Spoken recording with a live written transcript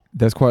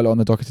there's quite a lot on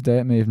the docket today.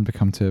 It may even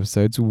become 2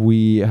 episodes.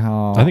 We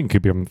are, I think it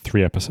could be on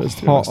 3 episodes.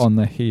 hot on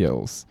the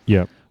heels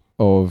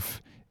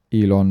of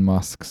Elon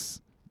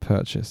Musk's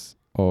purchase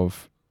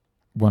of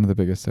one of the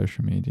biggest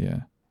social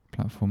media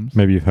platforms.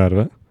 Maybe you've heard of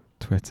it.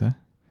 Twitter.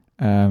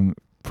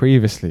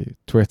 Previously,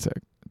 Twitter.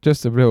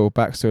 Just a little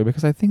backstory,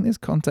 because I think this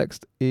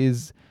context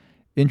is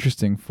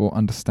interesting for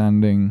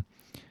understanding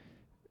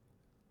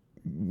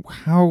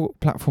how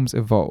platforms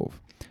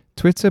evolve.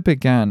 Twitter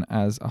began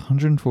as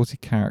 140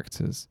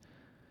 characters,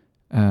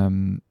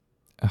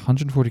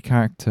 140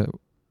 character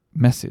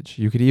message.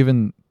 You could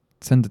even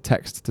send a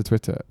text to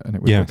Twitter and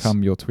it would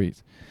become your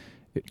tweet.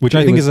 Which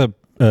I think is a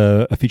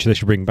feature they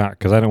should bring back,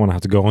 because I don't want to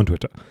have to go on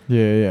Twitter.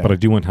 Yeah. But I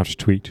do want to have to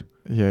tweet.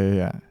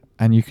 Yeah.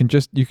 And you can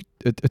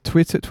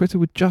Twitter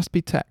would just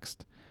be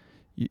text.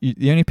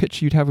 The only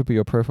picture you'd have would be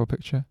your profile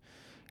picture.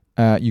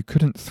 You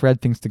couldn't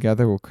thread things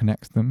together or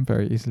connect them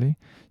very easily.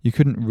 You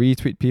couldn't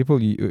retweet people.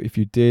 If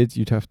you did,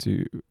 you'd have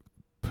to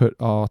put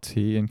RT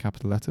in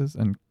capital letters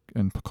and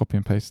copy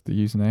and paste the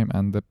username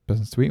and the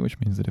person's tweet, which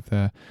means that if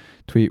their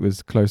tweet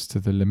was close to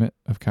the limit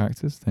of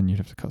characters, then you'd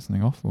have to cut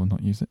something off or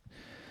not use it.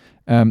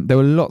 There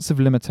were lots of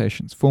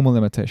limitations, formal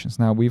limitations.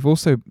 Now, we've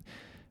also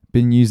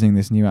been using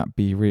this new app,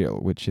 Be Real,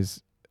 which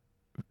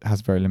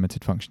has very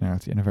limited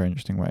functionality in a very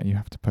interesting way. You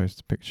have to post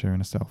a picture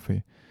and a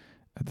selfie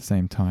at the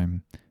same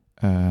time.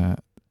 A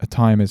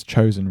time is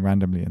chosen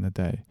randomly in the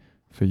day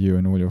for you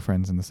and all your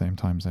friends in the same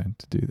time zone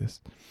to do this.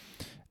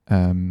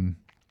 And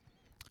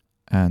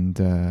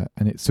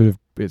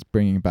it's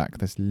bringing back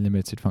this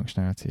limited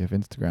functionality of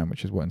Instagram,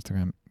 which is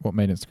what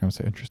made Instagram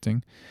so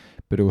interesting.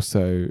 But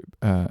also,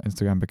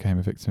 Instagram became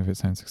a victim of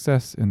its own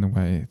success in the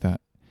way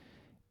that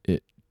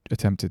it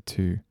attempted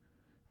to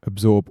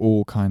absorb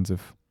all kinds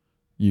of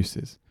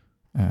uses,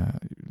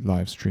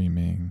 live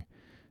streaming,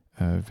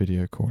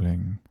 video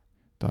calling,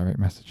 direct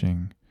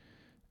messaging,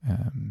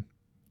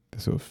 the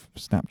sort of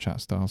Snapchat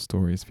style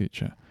stories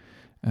feature.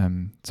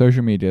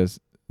 Social media's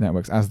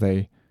networks, as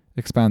they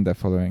expand their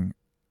following,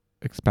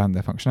 expand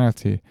their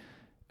functionality,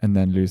 and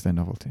then lose their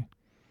novelty.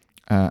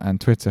 And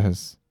Twitter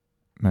has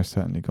most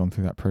certainly gone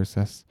through that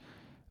process.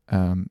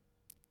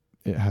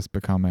 It has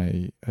become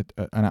an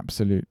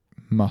absolute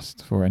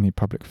must for any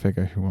public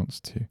figure who wants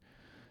to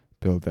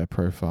build their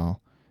profile,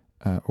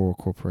 or a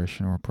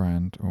corporation or a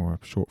brand or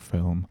a short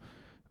film,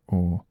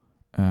 or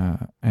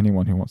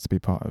anyone who wants to be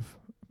part of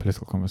a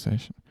political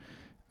conversation.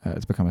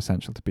 It's become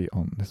essential to be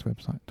on this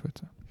website,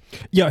 Twitter.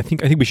 Yeah, I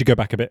think we should go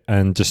back a bit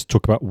and just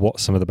talk about what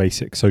some of the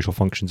basic social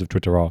functions of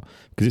Twitter are,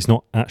 because it's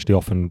not actually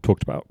often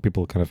talked about.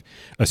 People kind of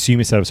assume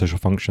a set of social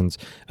functions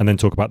and then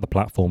talk about the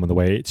platform and the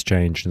way it's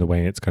changed and the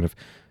way it's kind of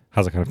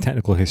has a kind of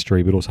technical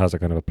history, but also has a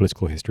kind of a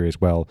political history as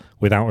well,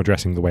 without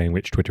addressing the way in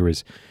which Twitter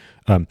is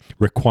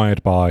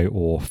required by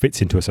or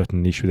fits into a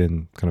certain niche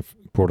within kind of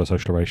broader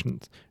social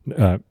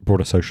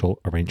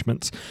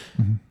arrangements.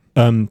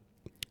 Mm-hmm.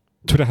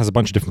 Twitter has a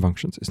bunch of different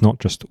functions. It's not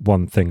just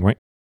one thing, right?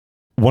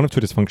 One of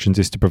Twitter's functions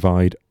is to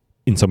provide,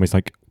 in some ways,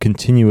 like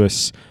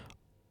continuous,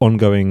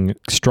 ongoing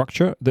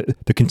structure, the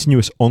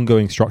continuous,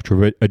 ongoing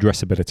structure of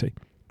addressability.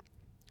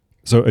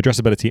 So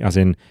addressability, as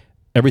in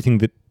everything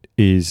that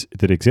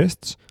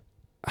exists,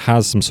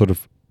 has some sort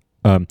of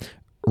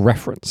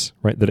reference,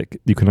 right? That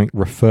you can like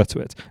refer to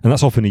it, and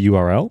that's often a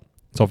URL.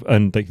 It's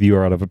often like the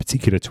URL of a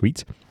particular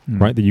tweet,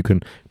 right? That you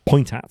can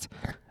point at,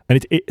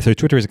 and so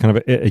Twitter is a kind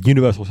of a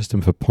universal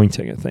system for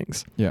pointing at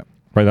things. Yeah,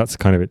 right. That's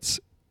kind of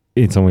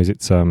in some ways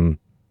it's one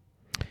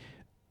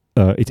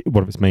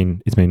of its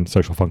main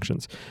social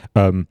functions.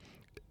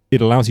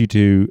 It allows you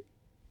to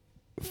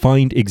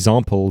find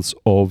examples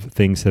of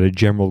things that are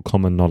general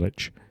common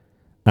knowledge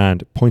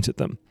and point at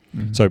them.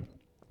 Mm-hmm. So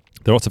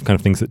there are lots of kind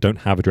of things that don't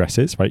have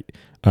addresses, right?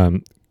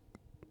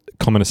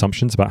 Common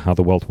assumptions about how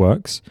the world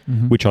works,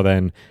 mm-hmm. which are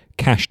then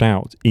cached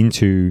out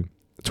into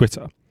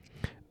Twitter,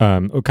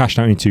 or cached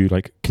out into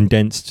like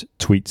condensed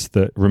tweets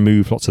that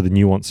remove lots of the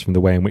nuance from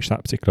the way in which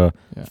that particular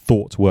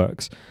thought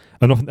works.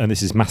 And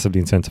this is massively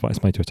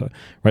incentivized by Twitter,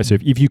 right? So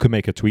if you can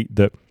make a tweet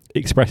that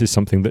expresses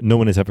something that no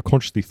one has ever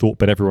consciously thought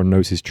but everyone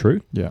knows is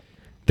true,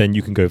 then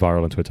you can go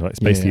viral on Twitter. It's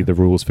basically the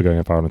rules for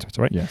going viral on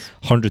Twitter, right? Yes.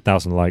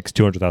 100,000 likes,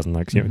 200,000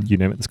 likes, you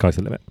name it, the sky's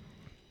the limit.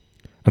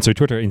 And so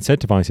Twitter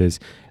incentivizes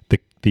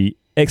the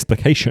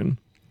explication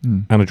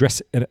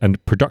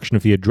and production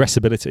of the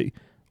addressability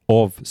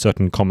of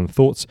certain common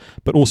thoughts,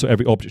 but also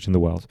every object in the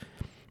world,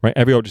 right?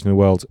 Every object in the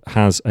world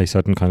has a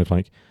certain kind of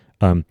like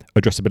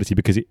addressability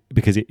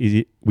because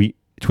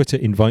Twitter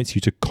invites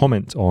you to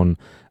comment on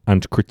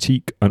and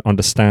critique and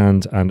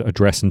understand and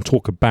address and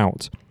talk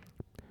about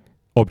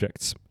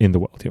objects in the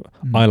world.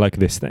 I like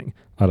this thing.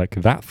 I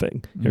like that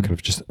thing. Kind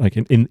of just like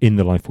in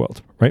the life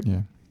world, right?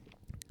 Yeah.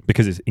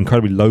 Because it's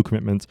incredibly low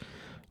commitment.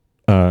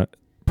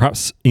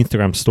 Perhaps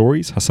Instagram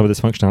stories has some of this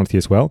functionality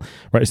as well,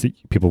 right? It's that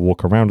people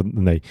walk around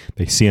and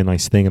they see a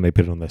nice thing and they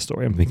put it on their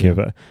story. I'm thinking of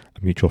a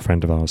mutual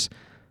friend of ours,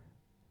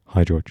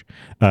 hi George,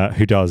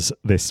 who does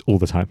this all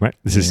the time, right?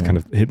 This is kind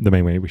of the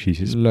main way which he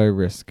uses. Low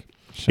risk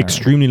sharing.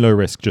 Extremely low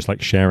risk, just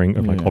like sharing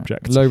of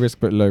objects. Low risk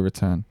but low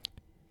return.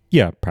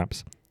 Yeah,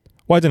 perhaps.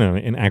 Well, I don't know,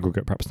 in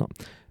aggregate, perhaps not.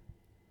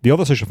 The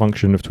other social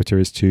function of Twitter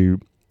is to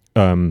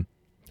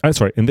this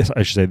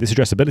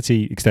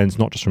addressability extends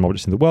not just from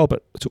objects in the world,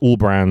 but to all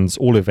brands,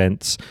 all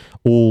events,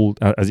 all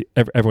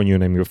everyone you were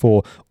naming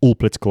before, all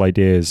political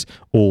ideas,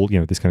 all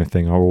this kind of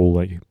thing are all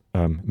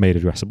made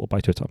addressable by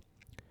Twitter.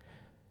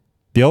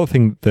 The other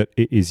thing that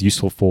it is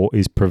useful for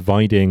is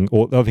providing,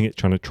 or the other thing it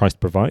tries to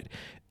provide,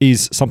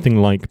 is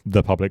something like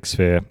the public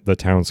sphere, the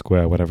town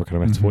square, whatever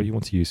kind of metaphor you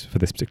want to use for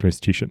this particular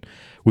institution,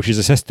 which is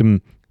a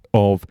system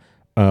of,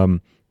 at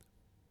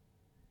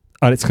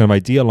its kind of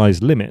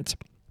idealized limit,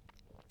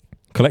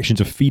 collections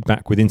of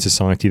feedback within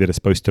society that are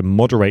supposed to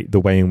moderate the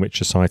way in which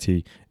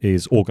society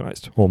is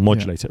organized, or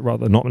modulate it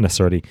rather, not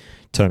necessarily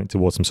turn it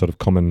towards some sort of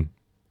common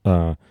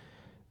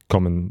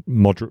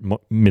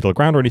middle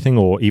ground or anything,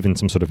 or even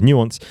some sort of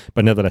nuance,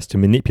 but nevertheless to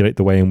manipulate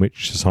the way in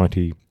which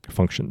society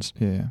functions.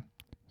 Yeah.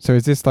 So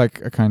is this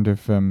like a kind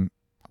of,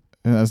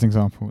 as an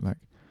example, like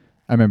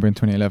I remember in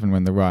 2011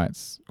 when the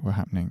riots were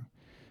happening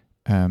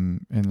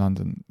in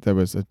London, there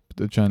was a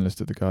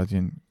journalist at The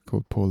Guardian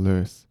called Paul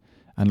Lewis,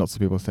 and lots of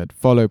people said,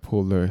 follow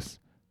Paul Lewis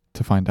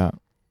to find out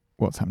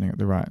what's happening at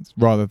the riots,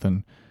 rather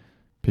than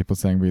people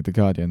saying read The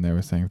Guardian. They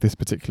were saying this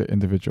particular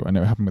individual, and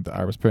it happened with the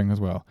Arab Spring as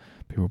well.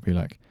 People would be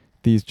like,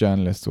 these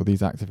journalists or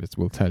these activists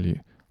will tell you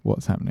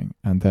what's happening.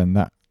 And then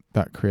that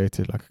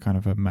created like a kind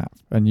of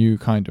a new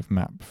kind of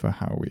map for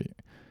how we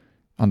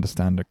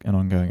understand an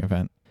ongoing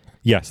event.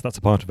 Yes, that's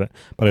a part of it.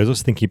 But I was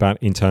also thinking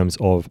about in terms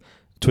of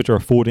Twitter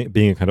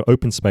being a kind of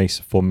open space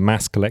for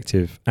mass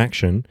collective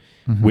action,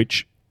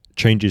 which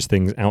changes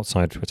things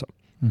outside Twitter,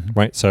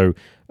 right? So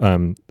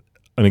and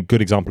a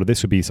good example of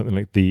this would be something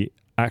like the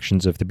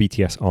actions of the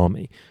BTS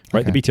Army,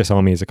 right? Okay. The BTS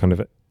Army is a kind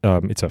of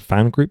it's a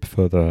fan group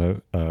for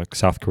the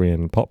South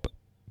Korean pop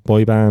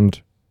boy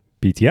band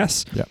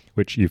BTS,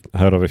 which you've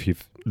heard of if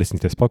you've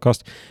listened to this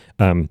podcast.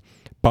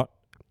 But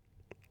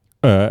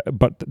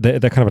they're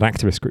kind of an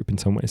activist group in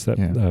some ways. That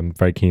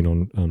very keen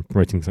on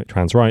promoting things like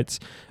trans rights,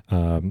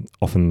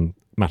 often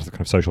matters of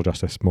kind of social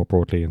justice more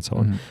broadly, and so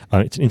on.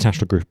 It's an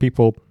international group of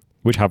people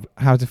which have...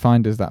 How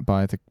defined is that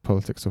by the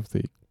politics of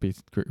the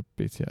group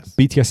BTS?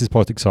 BTS's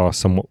politics are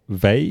somewhat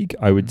vague.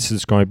 I would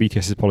describe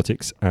BTS's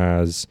politics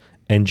as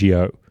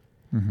NGO,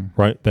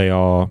 right? They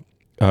are,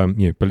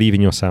 believe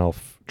in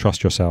yourself,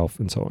 trust yourself,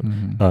 and so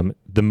on.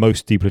 The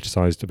most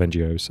depoliticized of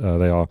NGOs.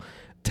 They are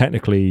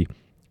technically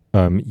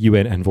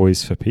UN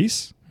envoys for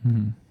peace,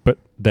 but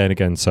then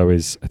again, so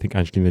is I think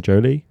Angelina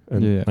Jolie,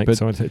 and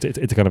so on. It's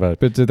a kind of a.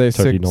 But do they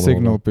totally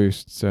signal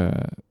boost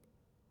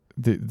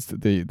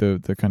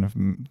the kind of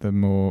the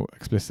more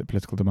explicit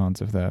political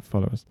demands of their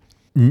followers?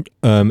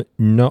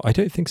 No, I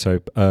don't think so.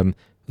 I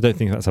don't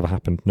think that's ever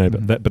happened. No,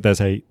 but there's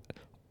the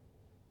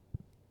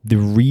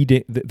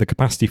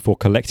capacity for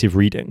collective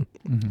reading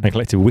and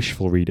collective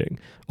wishful reading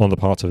on the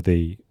part of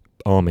the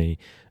army,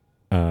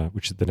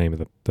 which is the name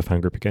of the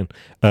fan group again,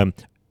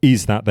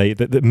 is that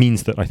that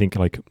means that I think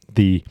like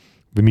the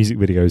music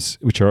videos,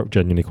 which are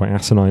genuinely quite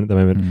asinine at the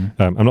moment.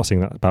 I'm not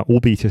saying that about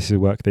all BTS's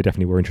work. They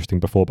definitely were interesting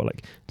before, but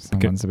like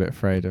someone's a bit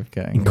afraid of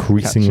getting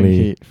increasingly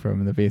heat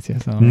from the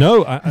BTS army.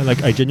 No,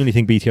 I genuinely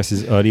think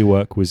BTS's early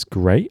work was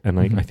great, and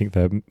I think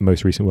their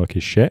most recent work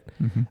is shit.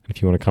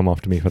 If you want to come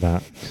after me for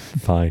that,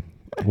 fine.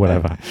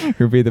 Whatever. It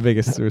would be the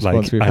biggest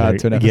response we've had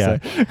to an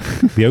episode. Yeah,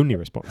 the only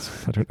response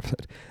to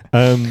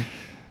an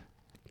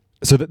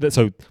episode.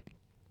 So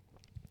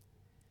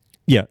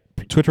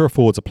Twitter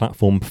affords a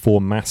platform for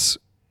mass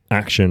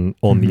action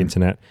on the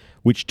internet,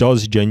 which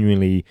does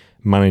genuinely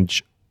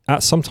manage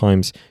at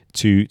sometimes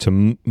to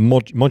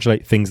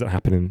modulate things that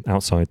happen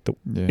outside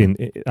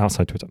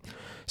Twitter.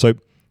 So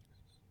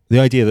the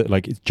idea that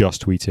like it's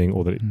just tweeting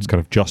or that it's kind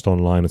of just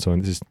online and so on,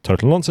 this is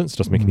total nonsense. It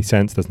doesn't make any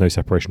sense. There's no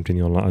separation between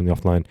the online and the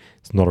offline.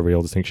 It's not a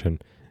real distinction,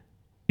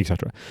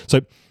 etc.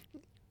 So,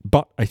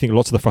 but I think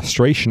lots of the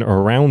frustration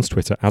around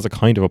Twitter as a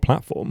kind of a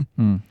platform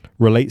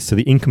relates to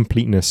the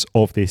incompleteness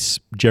of this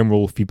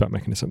general feedback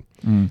mechanism.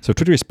 So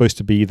Twitter is supposed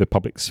to be the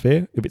public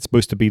sphere. If it's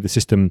supposed to be the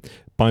system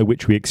by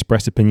which we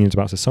express opinions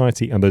about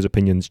society and those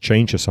opinions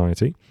change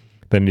society,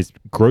 then it is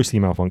grossly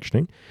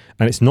malfunctioning.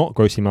 And it's not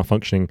grossly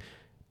malfunctioning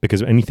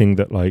because of anything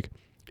that like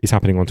is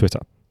happening on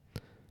Twitter.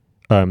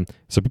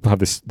 So people have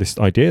this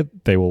idea,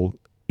 they will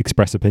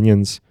express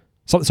opinions.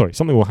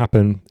 Something will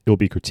happen, it will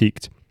be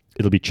critiqued,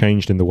 it'll be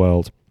changed in the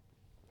world,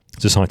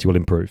 society will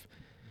improve,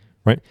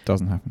 right?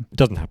 Doesn't happen. It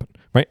doesn't happen,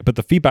 right? But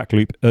the feedback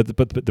loop, but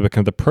the kind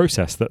of the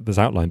process that's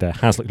outlined there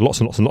has like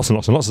lots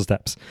of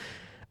steps,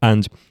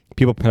 and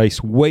people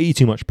place way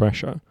too much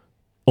pressure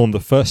on the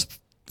first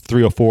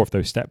 3 or 4 of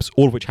those steps,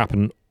 all of which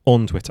happen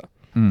on Twitter.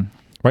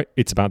 Right?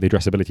 It's about the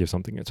addressability of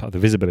something. It's about the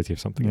visibility of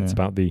something. It's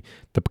about the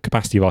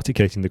capacity of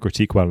articulating the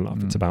critique well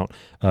enough. It's about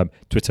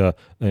Twitter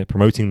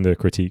promoting the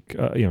critique,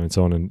 and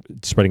so on, and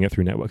spreading it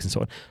through networks and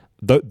so on.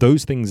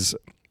 Those things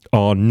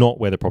are not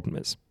where the problem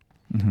is,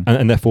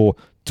 and therefore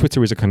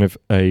Twitter is a kind of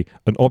an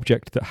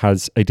object that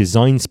has a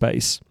design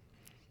space,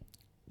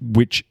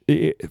 which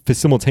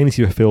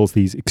simultaneously fulfills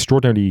these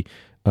extraordinarily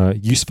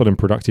useful and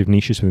productive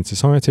niches within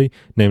society.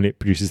 Namely, it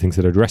produces things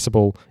that are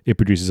addressable, it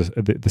produces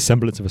the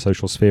semblance of a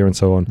social sphere and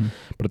so on.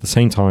 But at the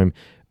same time,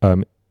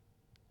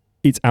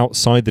 it's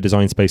outside the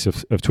design space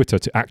of Twitter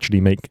to actually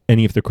make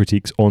any of the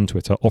critiques on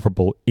Twitter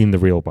operable in the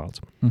real world.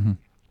 Mm-hmm.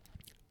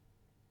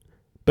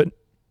 But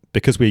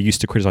because we're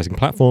used to criticizing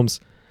platforms,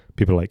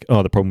 people are like,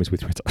 oh, the problem is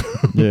with Twitter.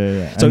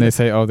 Yeah. So and they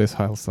say, oh, this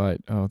whole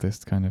site, oh,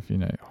 this kind of,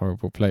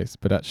 horrible place.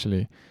 But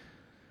actually,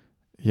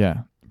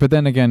 yeah. But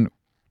then again,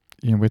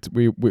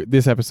 we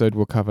this episode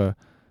will cover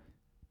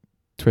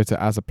Twitter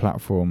as a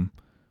platform,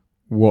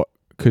 what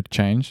could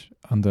change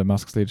under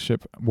Musk's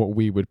leadership, what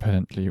we would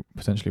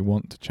potentially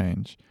want to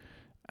change,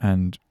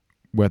 and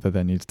whether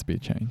there needs to be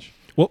change.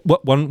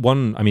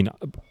 One. I mean,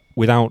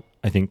 without,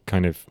 I think,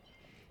 kind of.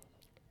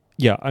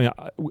 Yeah, I mean,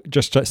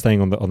 just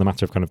staying on the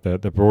matter of kind of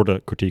the broader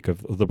critique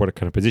of the broader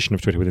kind of position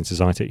of Twitter within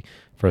society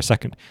for a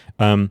second.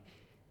 One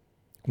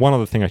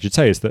other thing I should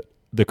say is that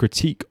the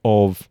critique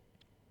of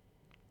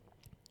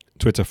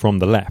Twitter from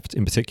the left,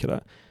 in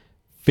particular,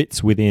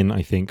 fits within,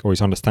 I think, or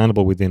is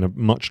understandable within a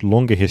much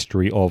longer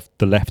history of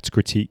the left's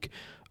critique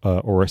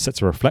or a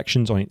set of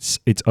reflections on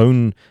its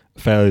own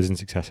failures and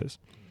successes.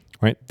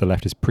 Right, the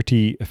left is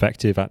pretty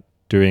effective at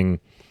doing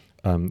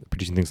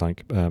producing things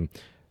like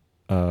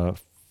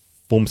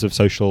forms of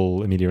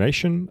social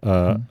amelioration,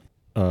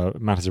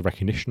 matters of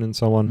recognition, and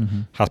so on.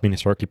 Mm-hmm. Has been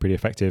historically pretty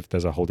effective.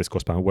 There's a whole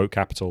discourse about woke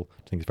capital.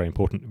 I think it's very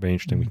important, very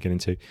interesting. We can get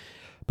into,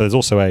 but there's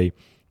also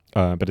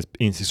but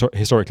it's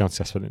historically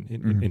unsuccessful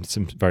in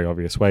some very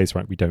obvious ways.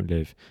 Right, we don't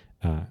live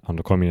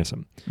under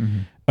communism,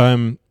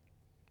 and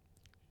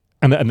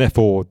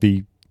therefore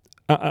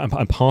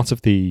and part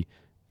of the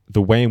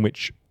way in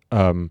which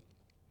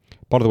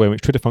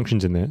Twitter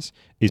functions in this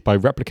is by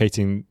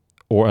replicating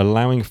or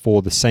allowing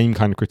for the same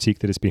kind of critique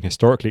that has been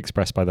historically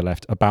expressed by the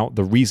left about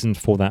the reason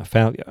for that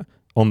failure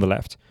on the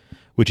left,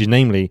 which is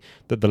namely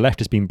that the left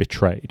has been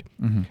betrayed.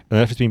 Mm-hmm. The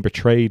left has been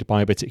betrayed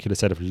by a particular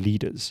set of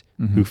leaders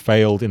who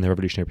failed in their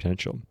revolutionary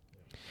potential.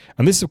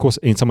 And this is, of course,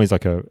 in some ways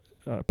like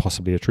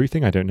possibly a true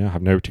thing. I don't know. I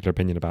have no particular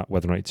opinion about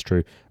whether or not it's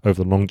true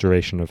over the long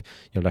duration of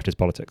leftist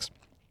politics.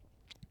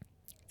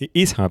 It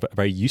is, however, a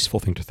very useful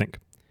thing to think.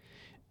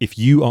 If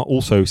you are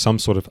also some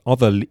sort of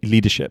other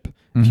leadership,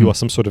 if you are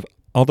some sort of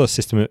other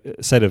set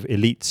of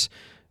elites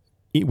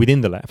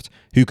within the left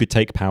who could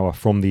take power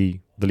from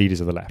the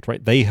leaders of the left,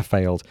 right? They have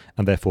failed,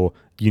 and therefore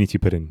you need to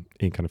be put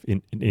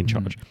in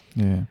charge.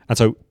 Yeah. And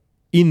so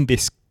in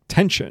this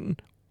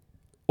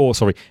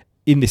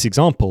in this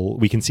example,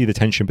 we can see the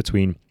tension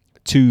between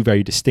two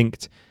very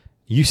distinct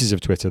uses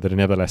of Twitter that are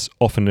nevertheless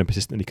often and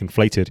persistently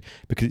conflated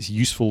because it's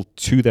useful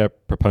to their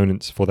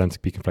proponents for them to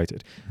be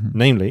conflated.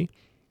 Namely,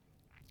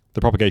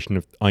 the propagation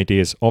of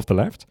ideas of the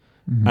left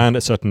and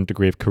a certain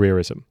degree of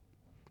careerism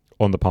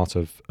on the part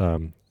of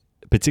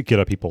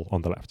particular people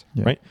on the left,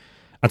 right?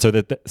 And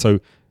so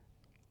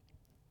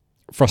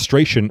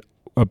frustration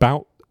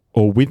about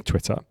or with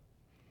Twitter,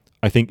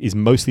 I think, is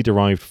mostly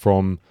derived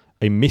from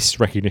a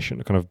misrecognition,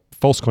 a kind of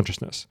false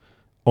consciousness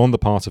on the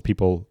part of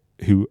people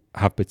who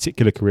have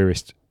particular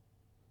careerist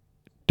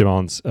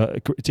demands,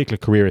 particular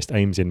careerist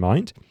aims in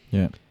mind,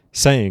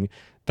 saying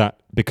that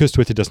because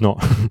Twitter does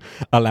not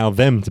allow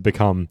them to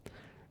become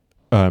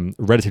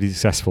relatively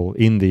successful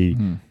in the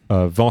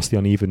vastly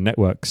uneven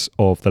networks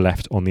of the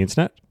left on the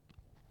internet,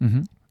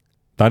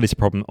 that is a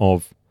problem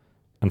of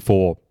and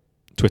for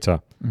Twitter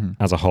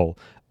as a whole,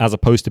 as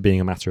opposed to being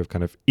a matter of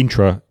kind of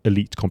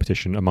intra-elite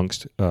competition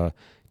amongst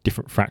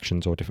different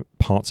fractions or different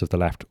parts of the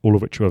left, all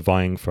of which are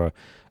vying for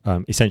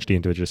essentially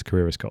individualist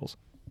careerist goals.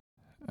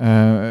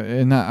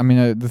 In that, I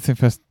mean, the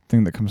first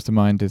thing that comes to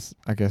mind is,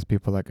 I guess,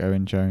 people like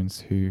Owen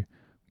Jones, who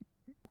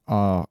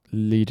are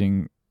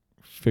leading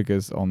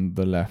figures on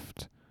the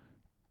left,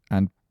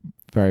 and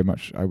very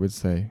much, I would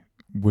say,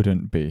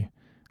 wouldn't be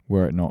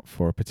were it not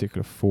for a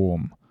particular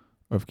form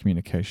of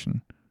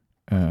communication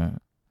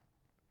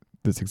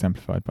that's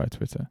exemplified by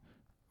Twitter,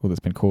 or that's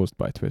been caused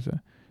by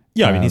Twitter.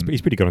 Yeah, I mean,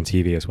 he's pretty good on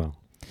TV as well.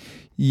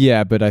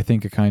 Yeah, but I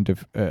think a kind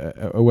of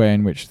a way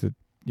in which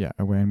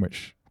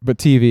but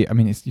TV, I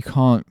mean,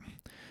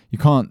 you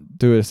can't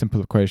do a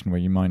simple equation where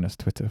you minus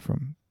Twitter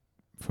from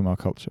our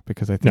culture,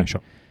 because I think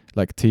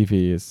like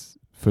TV is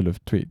full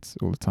of tweets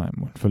all the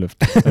time, full of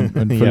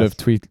and full of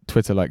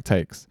Twitter-like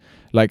takes.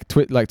 Like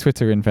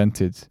Twitter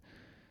invented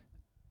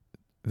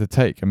the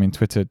take. I mean,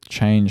 Twitter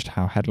changed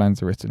how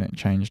headlines are written. It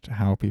changed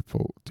how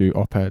people do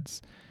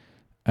op-eds.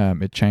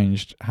 It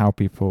changed how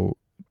people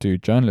do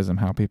journalism,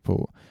 how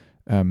people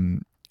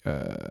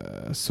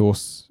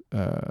source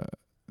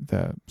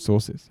their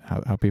sources,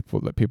 how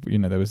people,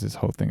 there was this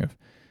whole thing of,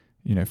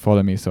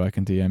 follow me so I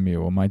can DM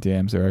you, or my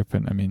DMs are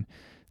open. I mean,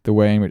 the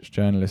way in which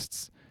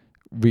journalists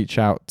reach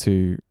out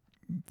to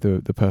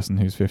the person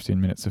whose 15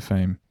 minutes of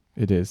fame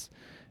it is,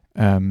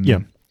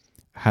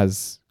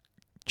 has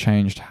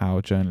changed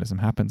how journalism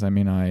happens. I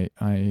mean,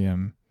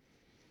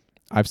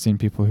 I've seen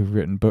people who've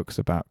written books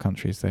about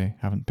countries they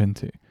haven't been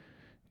to,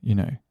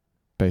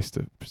 based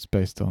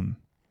on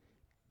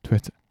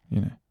Twitter,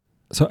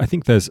 So I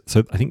think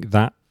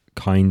that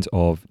kind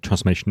of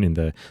transformation in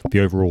the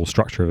overall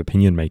structure of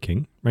opinion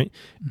making, right,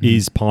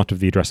 is part of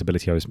the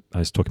addressability I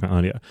was talking about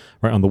earlier.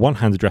 Right, on the one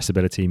hand,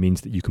 addressability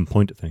means that you can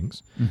point at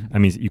things,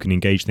 and means that you can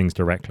engage things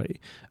directly,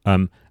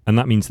 and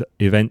that means that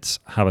events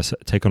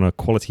take on a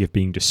quality of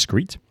being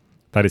discrete.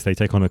 That is, they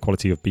take on a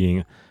quality of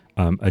being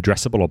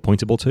addressable or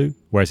pointable to,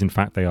 whereas in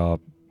fact they are.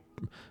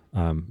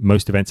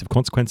 Most events of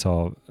consequence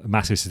are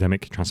massive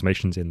systemic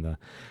transformations in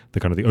the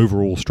kind of the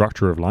overall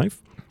structure of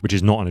life, which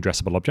is not an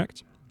addressable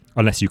object,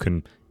 unless you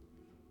can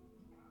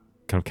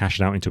kind of cash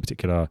it out into a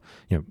particular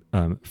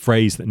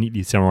phrase that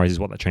neatly summarizes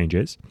what that change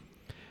is.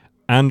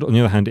 And on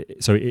the other hand,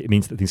 it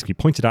means that things can be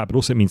pointed at, but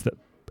also it means that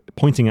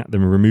pointing at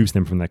them removes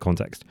them from their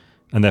context,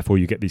 and therefore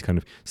you get these kind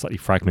of slightly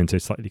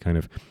fragmented, slightly kind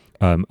of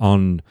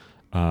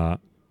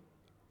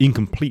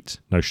incomplete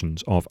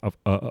notions of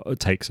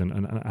takes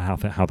and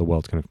how the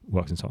world kind of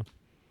works and so on,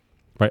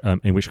 right?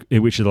 In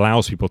which it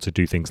allows people to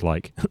do things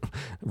like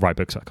write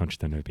books about countries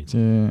they know beans.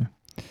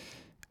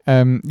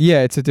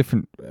 It's a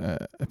different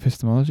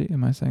epistemology.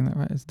 Am I saying that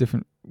right? It's a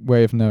different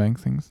way of knowing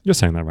things. You're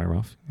saying that right,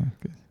 Ralph. Yeah,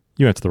 good.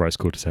 You went to the right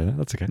school to say that.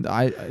 That's okay.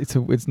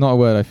 It's not a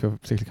word I feel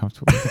particularly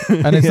comfortable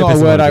with, and it's not a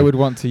word I would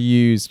want to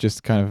use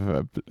just kind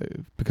of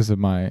because of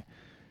my.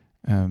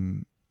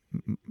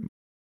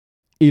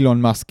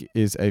 Elon Musk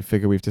is a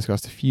figure we've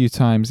discussed a few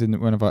times in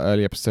one of our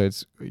early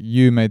episodes.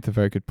 You made the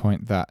very good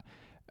point that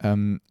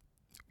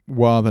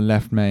while the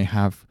left may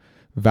have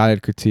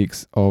valid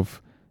critiques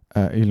of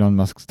Elon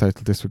Musk's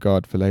total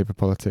disregard for labour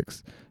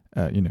politics,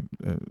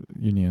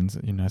 unions,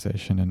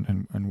 unionisation,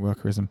 and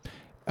workerism,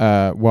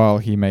 while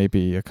he may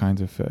be a kind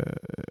of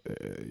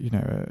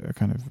a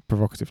kind of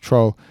provocative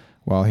troll,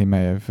 while he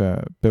may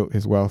have built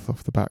his wealth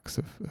off the backs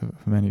of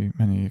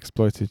many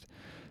exploited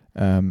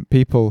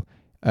people.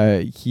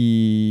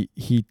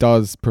 He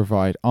does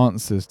provide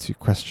answers to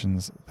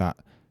questions that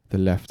the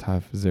left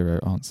have zero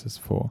answers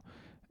for,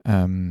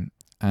 and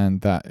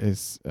that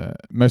is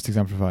most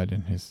exemplified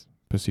in his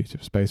pursuit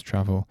of space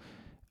travel,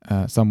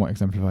 somewhat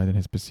exemplified in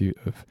his pursuit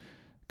of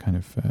kind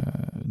of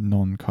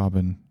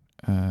non-carbon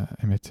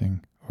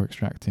emitting or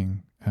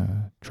extracting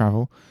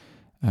travel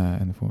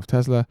in the form of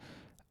Tesla,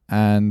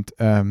 and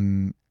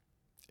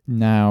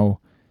now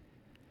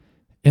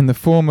in the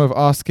form of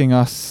asking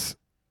us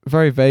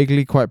very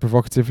vaguely, quite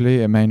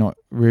provocatively, it may not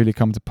really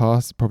come to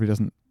pass. It probably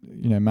doesn't,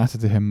 matter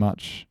to him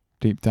much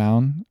deep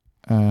down,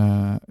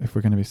 if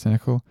we're going to be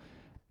cynical.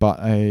 But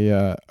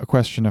a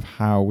question of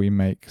how we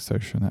make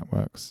social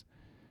networks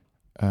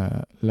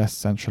less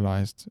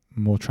centralized,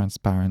 more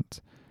transparent,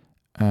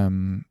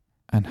 and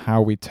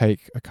how we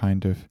take a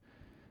kind of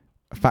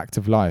a fact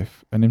of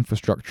life, an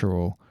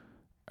infrastructural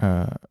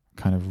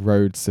kind of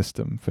road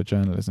system for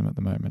journalism at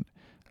the moment,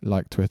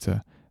 like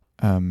Twitter.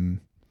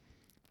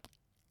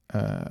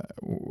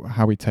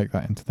 How we take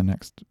that into the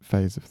next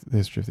phase of the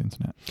history of the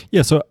internet.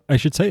 Yeah, so I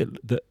should say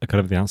that kind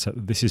of at the outset,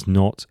 this is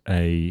not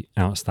a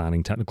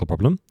outstanding technical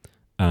problem.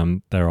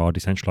 There are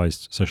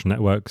decentralized social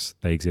networks.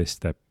 They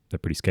exist. They're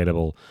pretty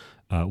scalable.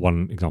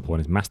 One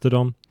is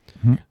Mastodon,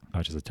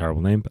 which is a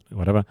terrible name, but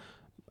whatever.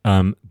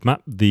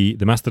 The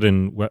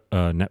Mastodon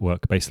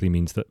network basically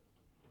means that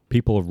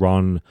people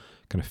run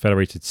kind of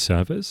federated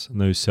servers, and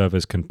those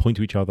servers can point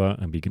to each other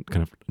and be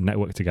kind of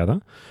networked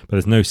together. But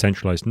there's no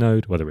centralized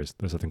node. Well, there's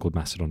a thing called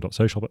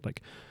Mastodon.social,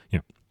 but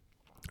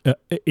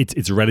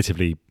it's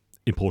relatively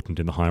important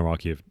in the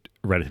hierarchy of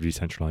relatively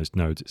centralized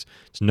nodes.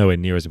 It's nowhere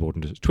near as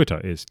important as Twitter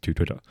is to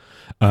Twitter.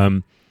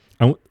 And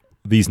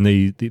these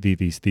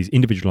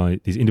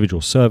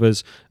individual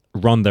servers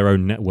run their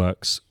own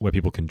networks where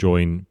people can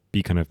join,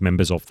 be kind of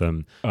members of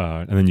them,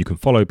 and then you can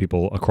follow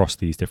people across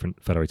these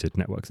different federated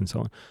networks and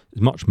so on.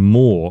 It's much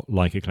more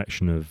like a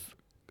collection of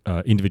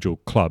individual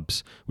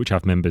clubs which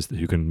have members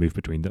who can move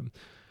between them.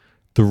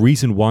 The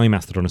reason why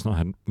Mastodon has not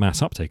had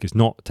mass uptake is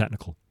not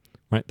technical,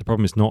 right? The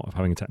problem is not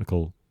having a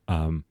technical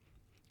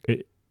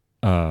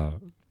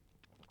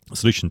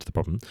solution to the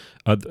problem.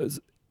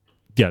 The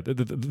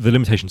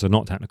limitations are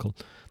not technical.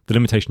 The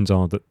limitations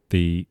are that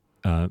the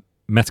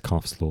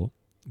Metcalfe's law,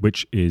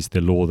 which is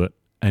the law that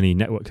any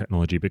network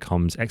technology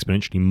becomes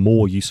exponentially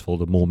more useful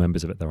the more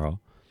members of it there are,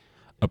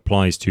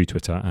 applies to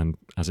Twitter and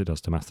as it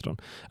does to Mastodon.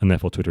 And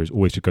therefore Twitter is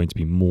always going to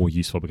be more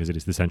useful because it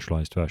is the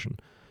centralized version.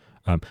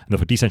 And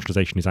therefore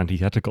decentralization is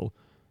antithetical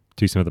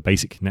to some of the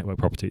basic network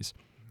properties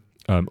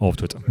of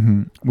Twitter.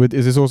 Mm-hmm.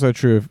 Is this also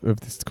true of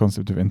this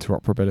concept of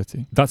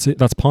interoperability? That's it.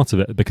 That's part of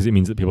it, because it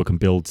means that people can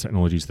build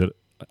technologies that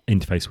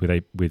interface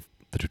with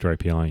the Twitter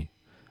API.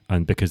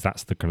 And because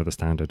that's the kind of the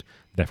standard,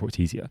 therefore it's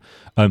easier.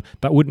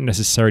 That wouldn't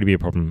necessarily be a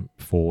problem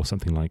for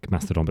something like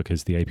Mastodon,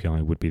 because the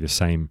API would be the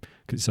same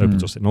because it's open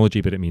source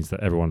technology, but it means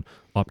that everyone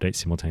updates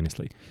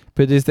simultaneously.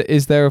 But is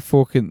there a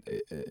fork in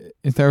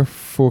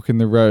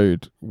the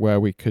road where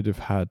we could have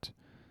had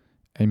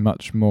a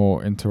much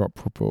more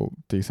interoperable,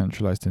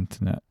 decentralized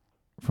internet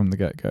from the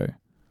get-go?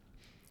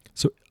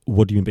 So,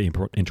 what do you mean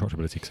by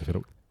interoperability?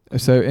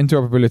 So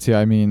interoperability,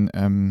 I mean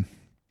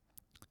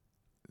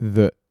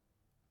that.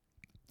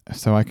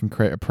 So I can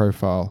create a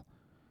profile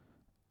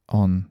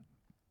on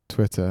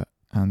Twitter,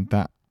 and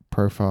that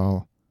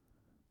profile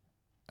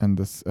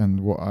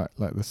what I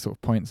like, the sort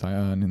of points I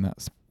earn in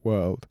that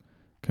world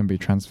can be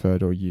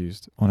transferred or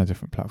used on a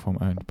different platform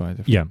owned by a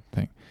different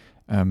thing.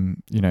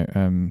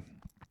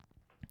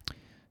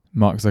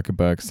 Mark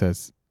Zuckerberg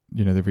says,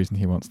 the reason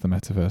he wants the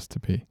metaverse to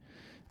be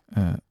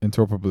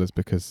interoperable is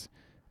because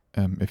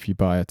if you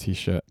buy a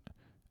T-shirt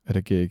at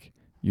a gig,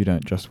 you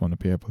don't just want to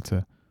be able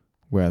to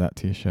wear that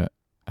T-shirt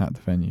at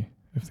the venue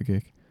of the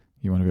gig.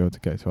 You want to be able to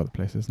go to other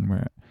places and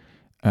wear it.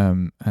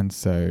 And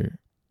so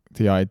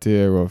the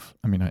idea of,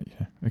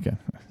 again,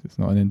 it's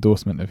not an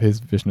endorsement of his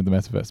vision of the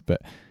metaverse,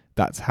 but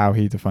that's how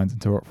he defines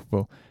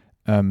interoperable.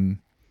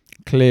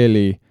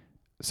 Clearly,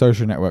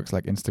 social networks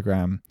like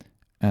Instagram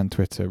and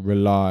Twitter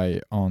rely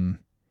on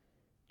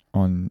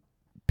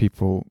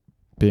people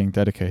being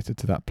dedicated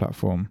to that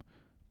platform,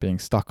 being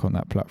stuck on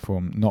that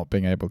platform, not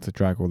being able to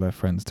drag all their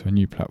friends to a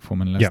new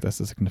platform unless there's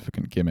a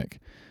significant gimmick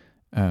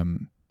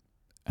and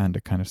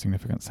a kind of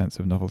significant sense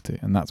of novelty.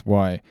 And that's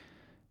why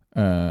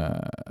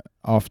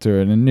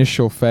after an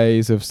initial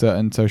phase of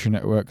certain social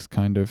networks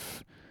kind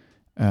of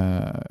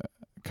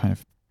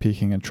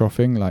peaking and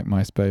troughing, like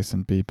MySpace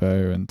and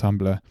Bebo and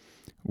Tumblr,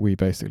 we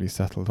basically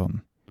settled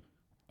on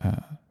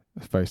a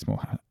very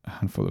small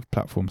handful of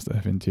platforms that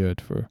have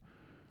endured for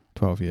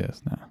 12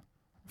 years now: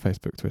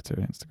 Facebook, Twitter,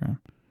 and Instagram,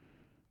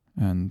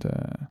 and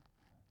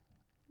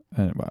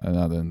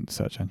other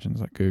search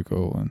engines like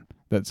Google. And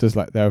that's just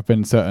like there have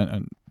been certain,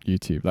 and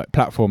YouTube, like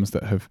platforms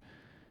that have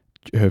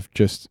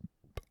just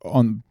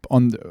on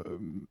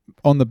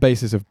the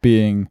basis of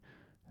being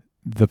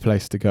the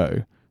place to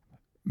go,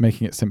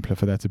 making it simpler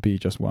for there to be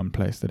just one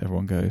place that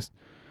everyone goes,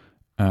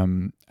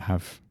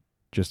 have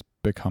just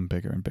become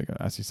bigger and bigger.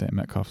 As you say,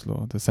 Metcalfe's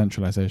law, the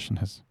centralization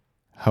has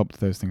helped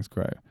those things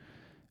grow.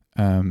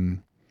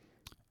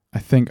 I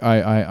think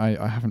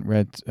I haven't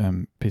read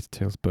Peter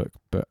Thiel's book,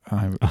 but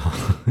I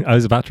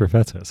was about to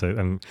refer to it, so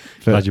I'm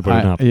glad you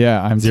brought it up.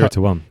 Yeah, I'm 0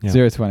 to 1. Yeah.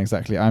 0 to 1,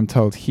 exactly. I'm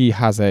told he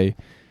has a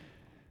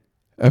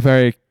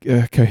very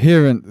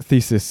coherent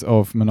thesis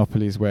of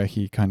monopolies, where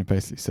he kind of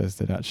basically says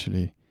that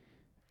actually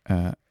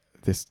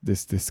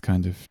this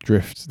kind of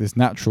drift, this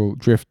natural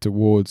drift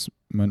towards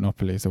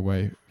monopolies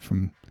away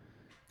from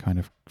kind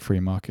of free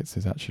markets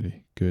is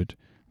actually good,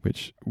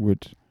 which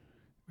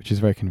is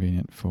very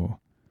convenient for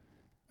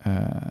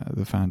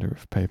the founder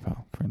of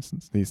PayPal, for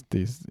instance. These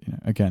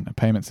again, a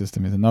payment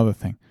system is another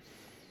thing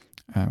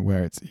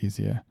where it's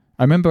easier.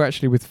 I remember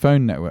actually with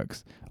phone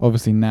networks,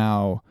 obviously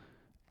now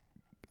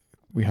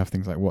we have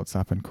things like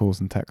WhatsApp and calls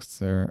and texts.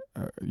 There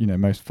are,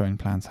 most phone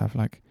plans have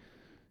like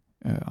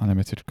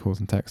unlimited calls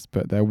and texts,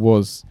 but there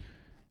was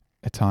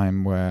a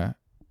time where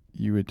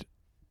you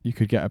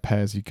could get a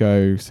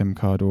pay-as-you-go SIM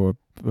card or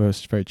a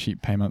very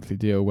cheap pay monthly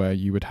deal where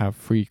you would have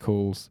free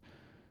calls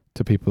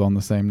to people on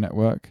the same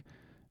network,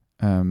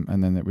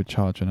 and then it would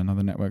charge on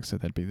another network, so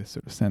there'd be this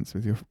sort of sense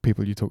with your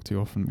people you talk to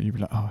often, you'd be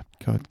like, oh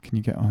God, can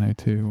you get on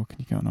O2 or can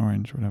you get on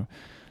Orange or whatever.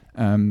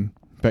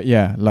 But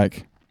yeah,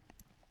 like,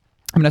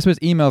 I suppose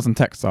emails and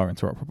texts are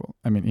interoperable.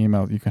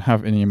 Email, you can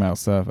have an email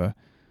server,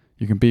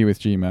 you can be with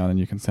Gmail and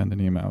you can send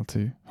an email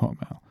to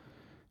Hotmail.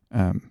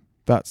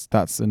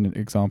 That's an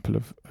example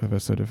of a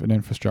sort of an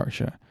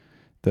infrastructure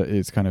that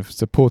is kind of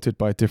supported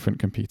by different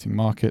competing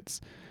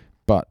markets,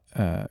 but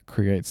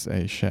creates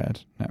a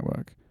shared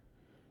network.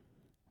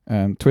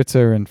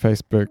 Twitter and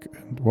Facebook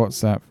and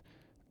WhatsApp,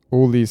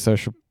 all these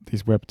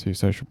Web 2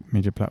 social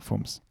media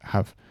platforms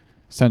have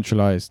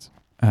centralized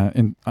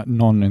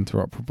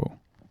non-interoperable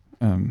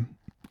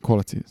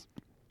qualities.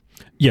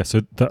 Yeah,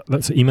 so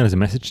that's email is a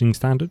messaging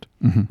standard,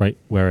 Mm-hmm. right?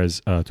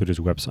 Whereas Twitter is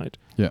a website,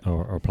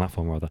 or a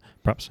platform rather.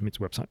 Perhaps it's a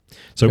website.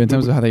 So in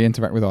terms of how they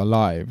interact with our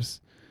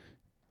lives,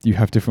 you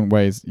have different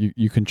ways.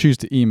 You can choose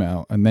to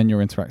email, and then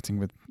you're interacting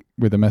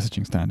with a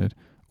messaging standard,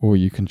 or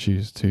you can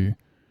choose to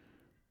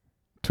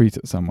tweet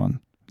at someone.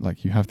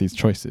 Like, you have these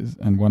choices,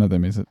 and one of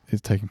them is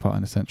taking part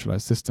in a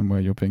centralized system where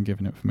you're being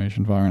given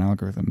information via an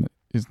algorithm that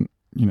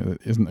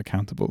isn't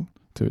accountable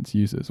to its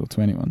users or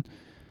to anyone.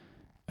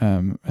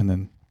 And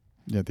then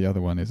the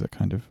other one is a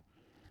kind of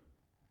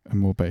a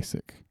more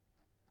basic,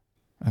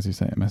 as you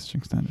say, a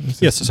messaging standard.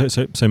 Yes,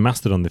 so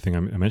Mastodon, the thing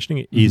I'm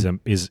mentioning,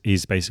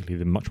 is basically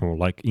the much more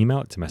like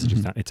email. It's a messaging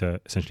standard. It's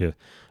essentially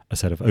a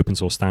set of open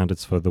source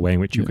standards for the way in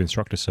which you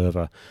construct a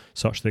server,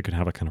 such that it could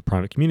have a kind of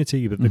private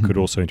community, but that could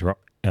also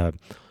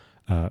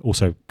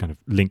also kind of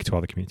link to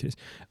other communities.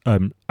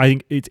 I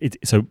think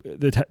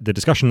the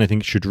discussion, I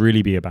think, should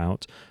really be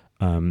about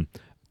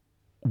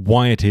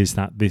why it is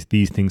that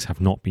these things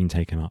have not been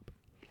taken up.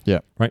 Yeah.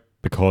 Right?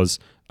 Because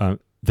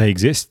they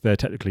exist, they're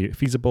technically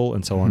feasible,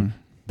 and so on.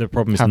 The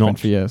problem is have not been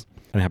for years.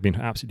 And they have been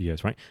for absolutely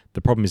years, right?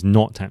 The problem is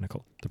not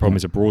technical. The problem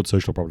is a broad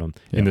social problem.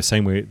 In the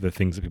same way, the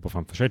things that people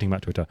find frustrating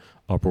about Twitter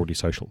are broadly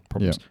social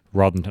problems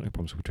rather than technical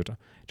problems with Twitter.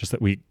 Just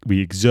that we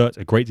exert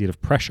a great deal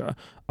of pressure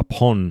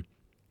upon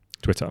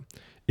Twitter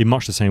in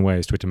much the same way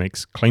as Twitter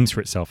makes claims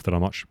for itself that are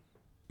much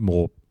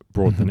more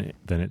broad than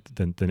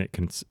it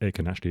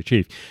can actually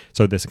achieve.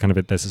 So there's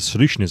there's a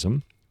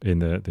solutionism in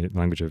the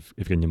language of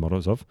Evgeny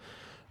Morozov,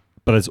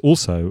 but there's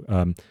also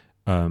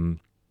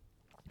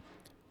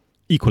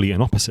equally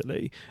and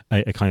oppositely,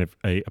 a kind of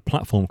a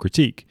platform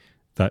critique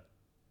that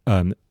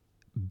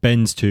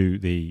bends to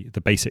the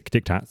basic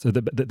diktats,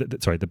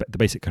 the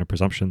basic kind of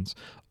presumptions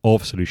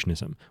of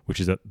solutionism, which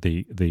is that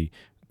the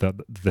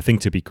thing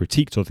to be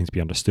critiqued or the thing to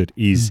be understood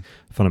is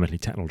fundamentally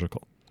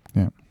technological.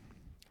 Yeah.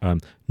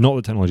 Not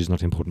that technology is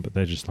not important, but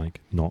they're just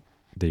like not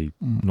the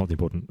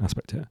important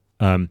aspect here.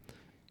 And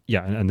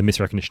the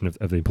misrecognition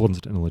of the importance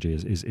of technology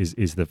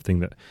is the thing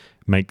that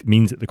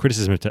means that the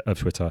criticism of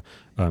Twitter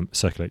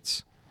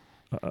circulates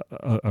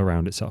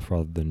around itself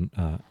rather than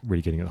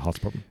really getting at the heart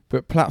of the problem.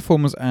 But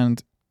platforms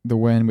and the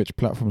way in which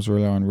platforms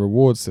rely on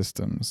reward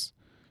systems,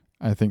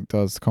 I think,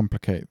 does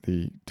complicate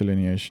the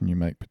delineation you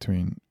make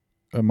between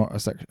a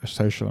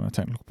social and a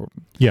technical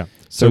problem. Yeah.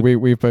 So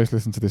we've both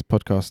listened to this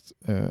podcast,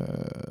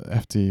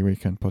 FT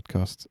Weekend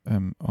podcast,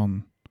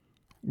 on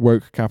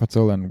woke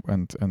capital and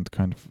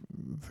kind of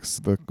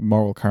the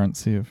moral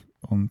currency of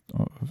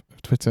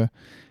Twitter.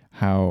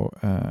 How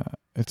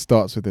it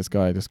starts with this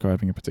guy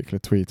describing a particular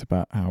tweet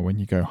about how when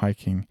you go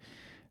hiking,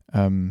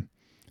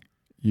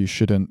 you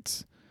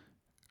shouldn't.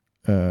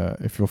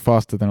 If you're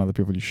faster than other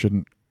people, you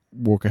shouldn't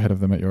walk ahead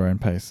of them at your own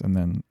pace and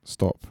then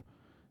stop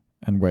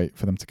and wait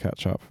for them to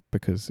catch up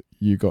because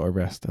you got a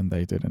rest and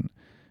they didn't.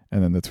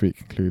 And then the tweet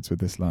concludes with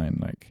this line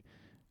like,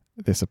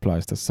 this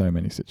applies to so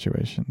many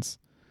situations.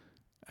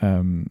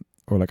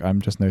 Or like,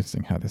 I'm just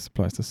noticing how this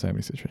applies to so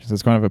many situations.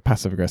 It's kind of a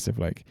passive aggressive,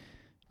 like,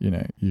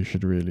 you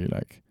should really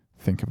like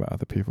think about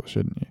other people,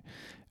 shouldn't you?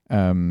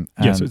 So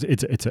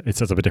it's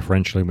sort of a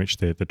differential in which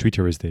the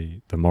tweeter is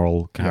the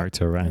moral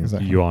character and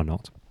exactly. You are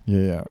not.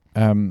 Yeah.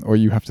 Or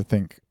you have to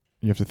think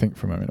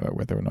for a moment about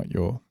whether or not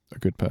you're a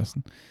good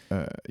person.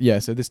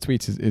 So this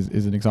tweet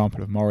is an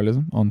example of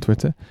moralism on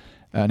Twitter,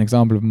 an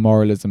example of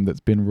moralism that's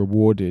been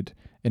rewarded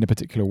in a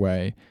particular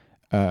way.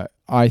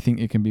 I think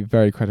it can be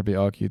very credibly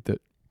argued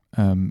that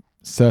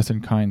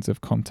certain kinds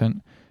of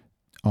content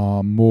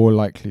are more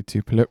likely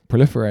to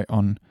proliferate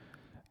on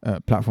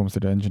platforms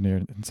that are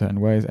engineered in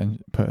certain ways,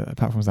 and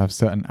platforms that have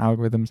certain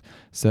algorithms,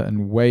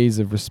 certain ways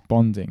of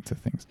responding to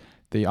things.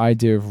 The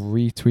idea of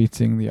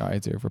retweeting, the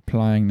idea of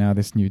replying, now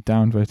this new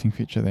downvoting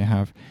feature they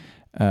have,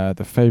 the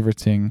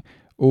favoriting,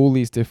 all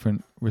these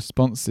different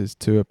responses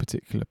to a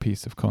particular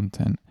piece of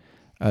content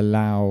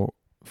allow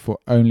for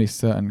only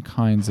certain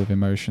kinds of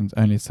emotions,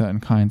 only certain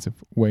kinds of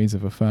ways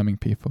of affirming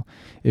people.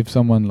 If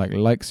someone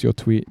likes your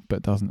tweet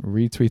but doesn't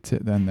retweet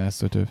it, then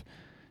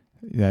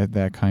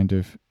they're kind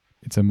of,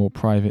 it's a more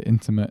private,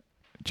 intimate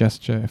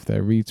gesture. If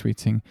they're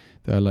retweeting,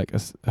 they're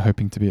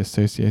hoping to be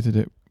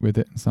associated with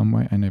it in some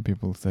way. I know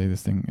people say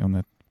this thing on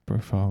their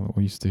profile,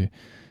 or used to,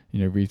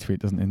 retweet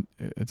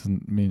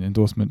doesn't mean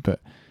endorsement, but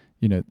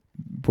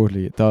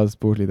broadly it does.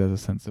 Broadly, there's a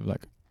sense of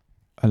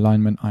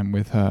alignment. I'm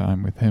with her,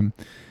 I'm with him.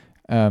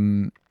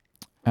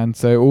 And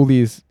so all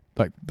these,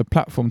 the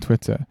platform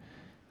Twitter,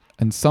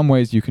 in some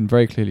ways you can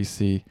very clearly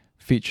see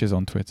features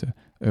on Twitter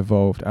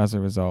evolved as a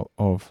result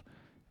of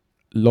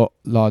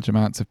large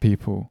amounts of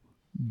people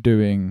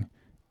doing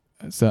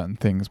certain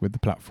things with the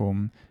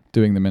platform,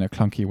 doing them in a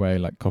clunky way,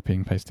 like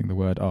copying, pasting the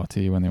word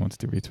RT when they wanted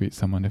to retweet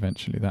someone.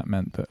 Eventually that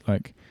meant that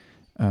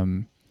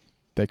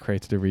they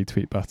created a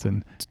retweet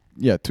button.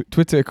 Yeah,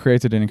 Twitter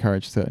created and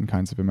encouraged certain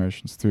kinds of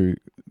emotions through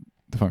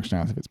the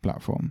functionality of its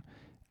platform.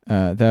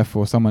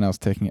 Therefore, someone else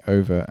taking it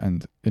over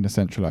and in a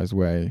centralized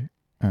way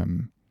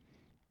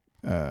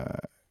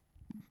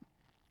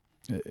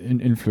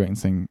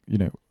influencing,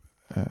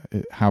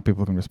 how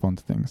people can respond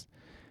to things,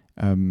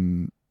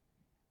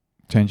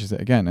 changes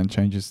it again and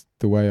changes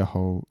the way a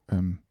whole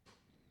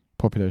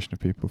population of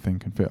people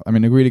think and feel. I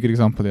mean, a really good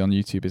example on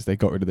YouTube is they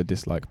got rid of the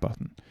dislike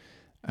button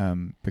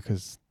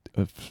because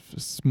of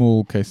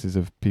small cases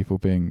of people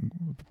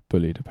being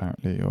bullied,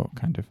 apparently, or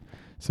kind of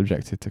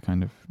subjected to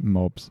kind of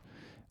mobs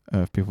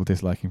of people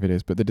disliking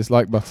videos. But the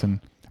dislike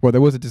button, well,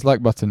 there was a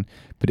dislike button,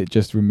 but it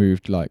just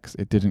removed likes.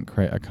 It didn't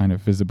create a kind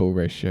of visible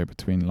ratio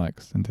between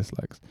likes and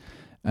dislikes.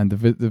 And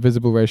the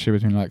visible ratio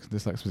between likes and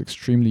dislikes was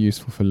extremely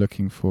useful for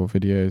looking for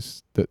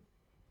videos, that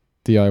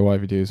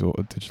DIY videos or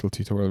digital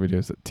tutorial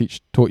videos that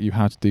taught you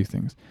how to do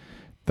things.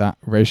 That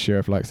ratio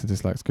of likes to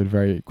dislikes could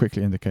very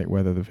quickly indicate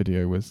whether the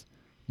video was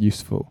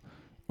useful,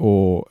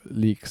 or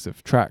leaks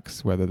of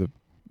tracks, whether the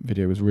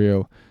video was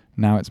real.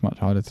 Now it's much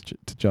harder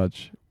to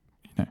judge,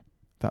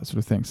 that sort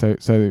of thing. So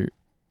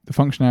the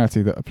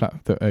functionality that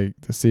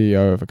the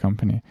CEO of a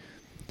company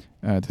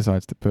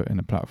decides to put in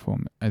a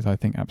platform is, I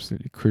think,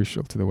 absolutely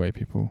crucial to the way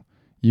people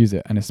use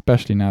it, and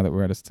especially now that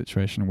we're at a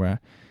situation where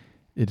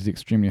it is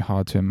extremely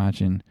hard to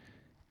imagine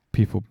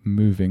people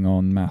moving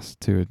en masse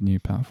to a new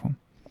platform.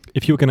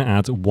 If you were going to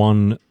add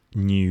one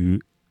new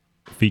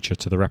feature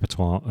to the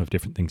repertoire of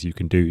different things you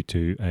can do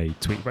to a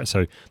tweet, right?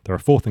 So there are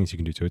 4 things you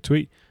can do to a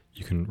tweet.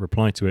 You can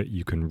reply to it,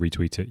 you can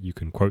retweet it, you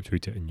can quote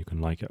tweet it, and you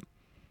can like it.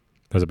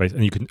 Those are basic,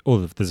 and you can.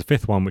 There's a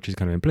 5th one which is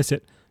kind of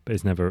implicit, but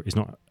it's not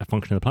a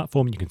function of the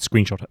platform. You can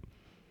screenshot it.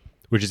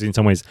 which is in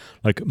some ways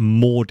like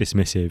more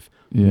dismissive,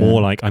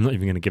 more like I'm not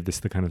even going to give this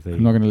the kind of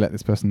I'm not going to let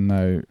this person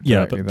know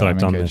that I've I'm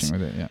done engaging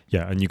this. with it.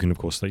 And you can of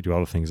course like do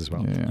other things as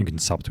well. You can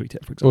subtweet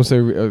it, for example.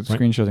 Also,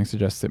 screenshotting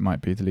suggests it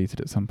might be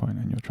deleted at some point,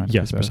 and you're trying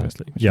to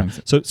precisely.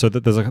 It, So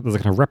there's a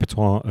kind of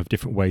repertoire of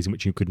different ways in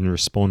which you can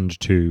respond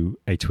to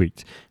a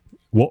tweet.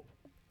 What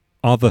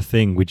other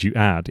thing would you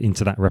add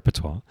into that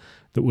repertoire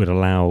that would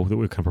kind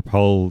of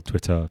propel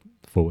Twitter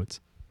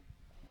forwards?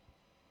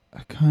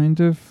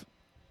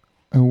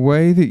 A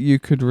way that you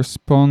could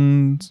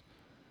respond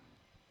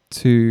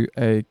to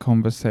a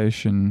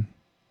conversation.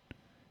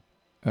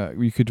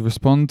 You could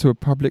respond to a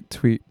public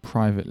tweet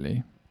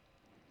privately,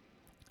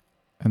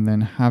 and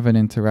then have an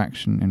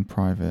interaction in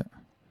private,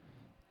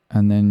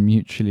 and then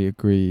mutually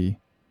agree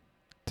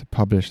to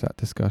publish that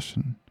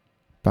discussion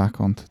back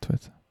onto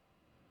Twitter.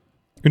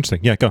 Interesting.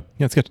 Yeah, go.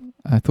 Yeah, it's good.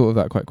 I thought of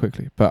that quite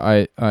quickly, but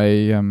I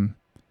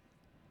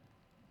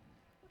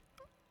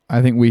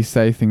think we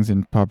say things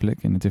in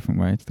public in a different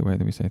way to the way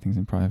that we say things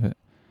in private,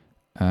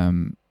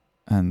 and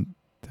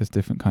there's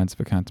different kinds of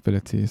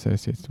accountability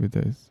associated with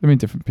those. I mean,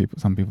 different people.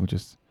 Some people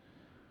just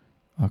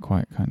are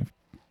quite kind of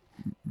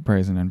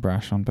brazen and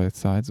brash on both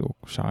sides, or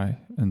shy,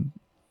 and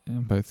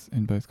in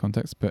both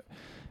contexts. But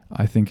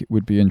I think it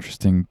would be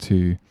interesting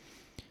to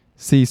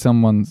see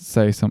someone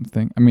say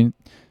something. I mean,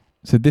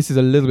 so this is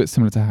a little bit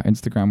similar to how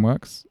Instagram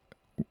works,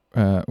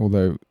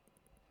 although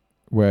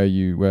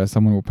where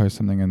someone will post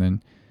something and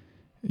then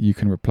you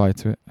can reply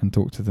to it and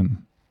talk to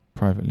them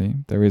privately.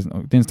 There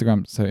isn't the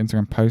Instagram. So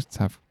Instagram posts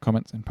have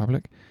comments in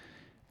public,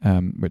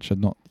 which are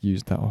not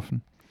used that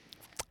often,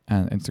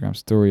 and Instagram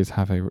stories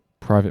have a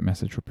private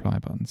message reply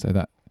button. So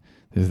that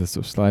there's this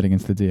sort of sliding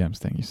into the DMs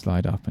thing. You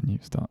slide up and you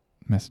start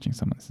messaging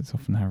someone. This is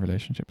often how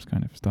relationships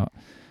kind of start,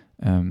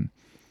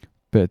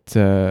 or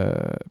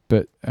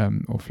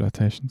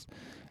flirtations.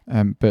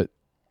 But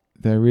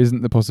there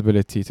isn't the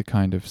possibility to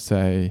kind of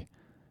say,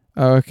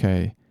 "Oh,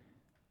 okay,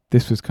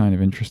 this was kind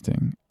of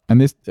interesting,"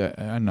 and this,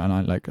 and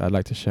I'd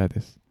like to share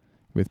this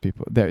with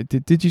people.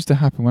 It did used to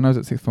happen when I was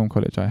at sixth form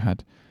college.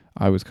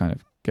 I was kind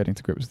of getting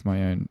to grips with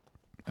my own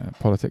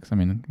politics. I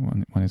mean,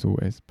 one is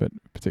always, but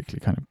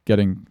particularly kind of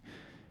getting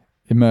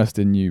immersed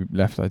in new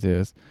left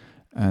ideas.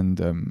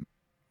 And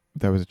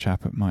there was a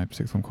chap at my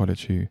sixth form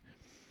college who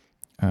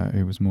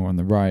was more on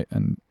the right,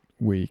 and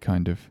we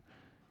kind of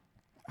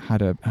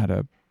had a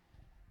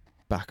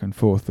back and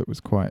forth that was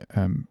quite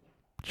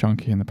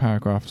chunky in the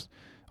paragraphs.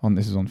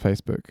 This is on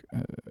Facebook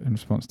in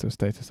response to a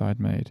status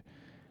I'd made,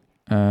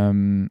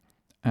 and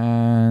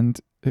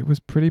it was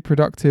pretty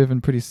productive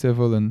and pretty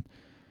civil and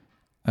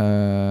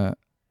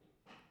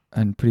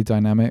pretty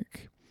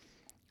dynamic.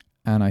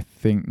 And I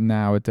think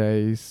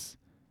nowadays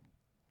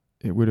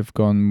it would have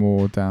gone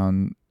more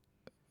down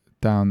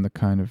the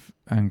kind of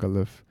angle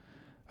of,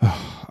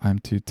 oh, I'm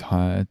too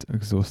tired,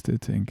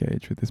 exhausted to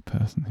engage with this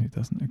person who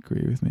doesn't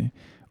agree with me,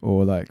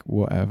 or like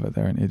whatever,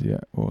 they're an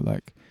idiot, or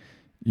like,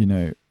 you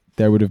know,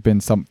 there would have been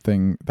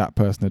something that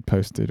person had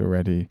posted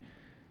already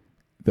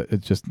that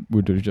it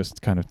would have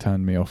just kind of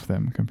turned me off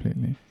them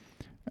completely.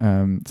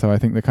 So I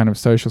think the kind of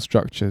social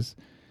structures,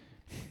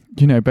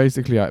 you know,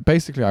 basically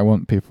I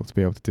want people to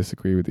be able to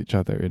disagree with each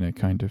other in a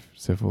kind of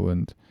civil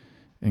and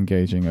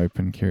engaging,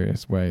 open,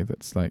 curious way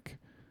that's like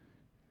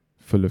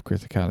full of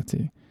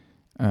criticality,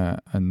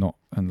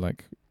 and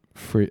like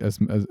free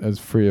as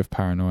free of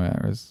paranoia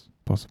as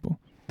possible.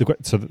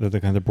 So the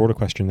kind of broader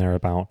question there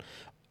about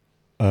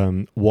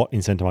what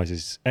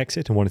incentivizes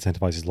exit and what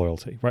incentivizes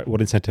loyalty, right?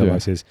 What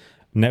incentivizes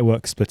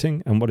network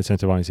splitting and what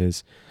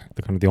incentivizes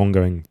the kind of the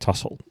ongoing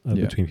tussle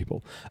between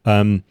people.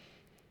 And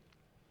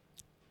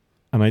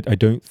I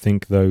don't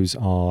think those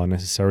are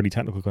necessarily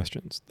technical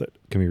questions that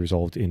can be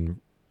resolved in.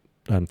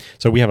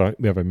 So we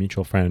have a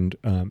mutual friend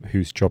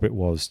whose job it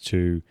was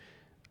to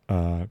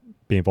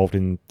be involved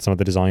in some of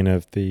the design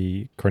of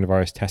the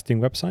coronavirus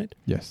testing website.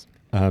 Yes.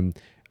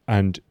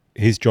 And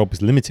his job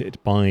was limited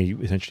by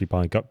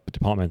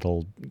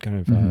departmental kind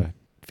of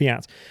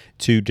fiat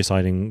to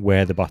deciding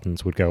where the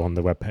buttons would go on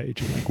the web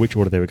page, like which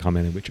order they would come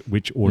in, and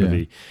which order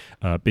the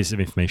bits of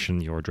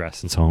information, your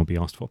address, and so on would be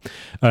asked for.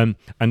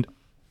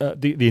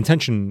 The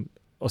intention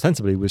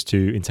ostensibly was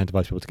to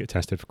incentivize people to get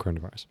tested for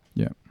coronavirus.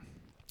 Yeah,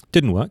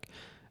 didn't work,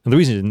 and the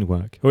reason it didn't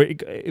work,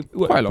 quite a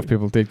lot of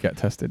people did get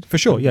tested for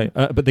sure. Yeah,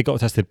 but they got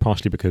tested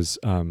partially because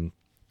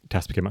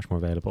tests became much more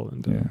available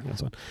and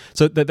so on.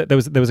 So there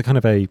was a kind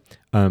of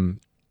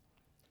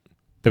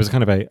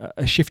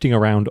a shifting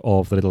around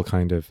of the little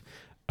kind of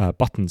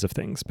buttons of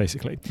things,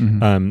 basically,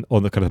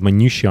 or the kind of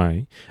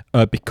minutiae,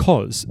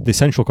 because the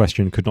central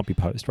question could not be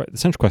posed. Right, the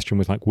central question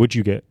was like, would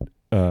you get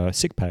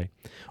sick pay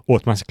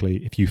automatically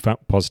if you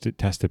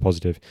tested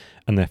positive,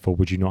 and therefore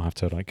would you not have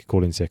to like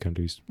call in sick and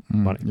lose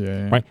money?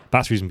 Right,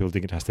 that's the reason people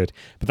didn't get tested,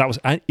 but that was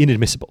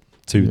inadmissible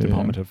to the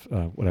Department of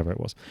whatever it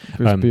was. It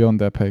was beyond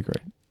their pay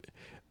grade.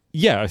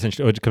 Yeah,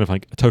 essentially, or kind of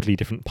like a totally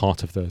different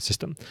part of the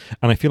system.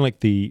 And I feel like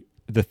the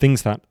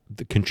things that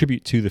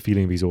contribute to the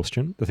feeling of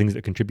exhaustion, the things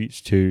that contribute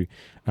to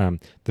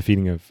the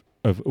feeling of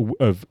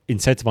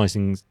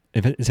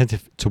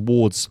incentive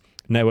towards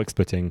network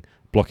splitting,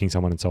 blocking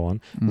someone, and so on,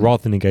 Mm.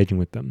 rather than engaging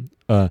with them,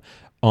 are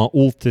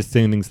all just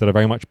things that are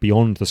very much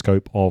beyond the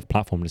scope of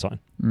platform design.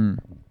 Mm.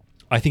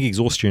 I think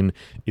exhaustion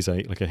is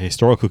a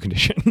historical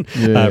condition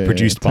Yeah,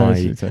 produced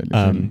totally, by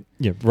totally.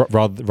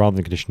 rather than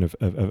the condition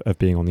of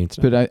being on the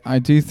internet. But I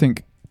do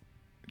think,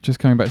 just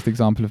coming back to the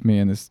example of me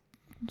and this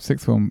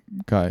sixth form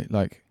guy,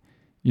 like,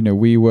 you know,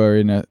 we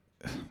were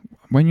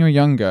when you're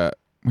younger,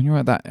 when you're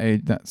at that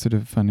age, that sort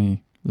of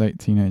funny late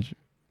teenage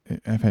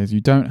phase,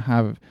 you don't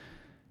have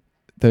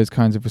those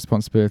kinds of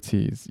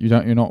responsibilities.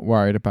 You're not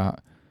worried about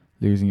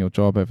losing your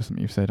job over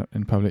something you've said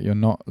in public. You're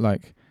not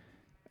like,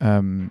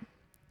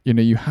 you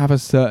know, you have a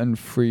certain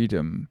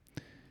freedom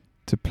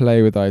to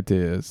play with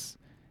ideas,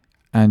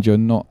 and you're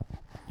not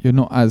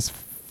as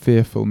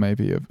fearful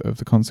maybe of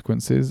the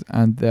consequences,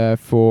 and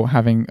therefore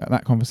having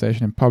that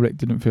conversation in public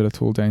didn't feel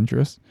at all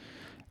dangerous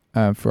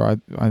for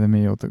either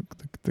me or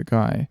the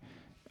guy.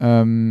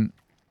 And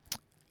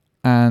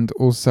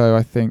also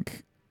I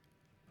think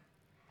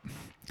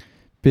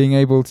being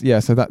able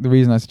to, so that the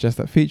reason I suggest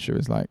that feature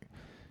is like,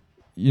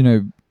 you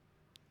know,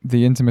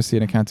 the intimacy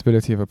and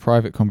accountability of a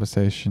private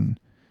conversation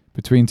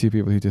between two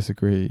people who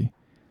disagree,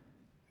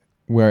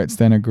 where it's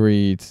then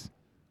agreed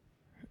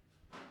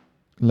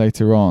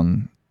later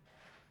on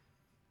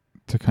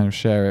to kind of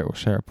share it or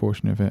share a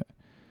portion of it,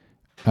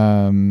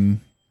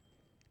 kind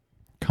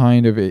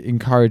of it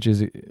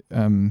encourages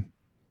an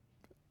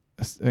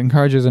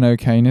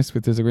okayness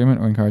with disagreement,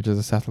 or encourages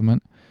a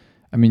settlement.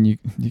 I mean,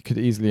 you could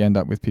easily end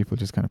up with people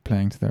just kind of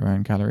playing to their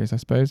own calories, I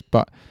suppose,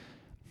 but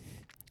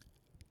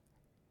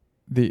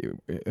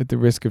at the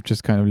risk of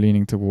just kind of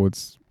leaning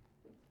towards,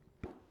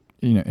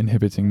 you know,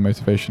 inhibiting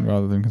motivation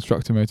rather than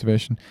constructive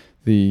motivation,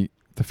 the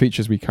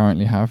features we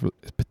currently have,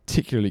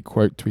 particularly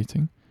quote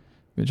tweeting,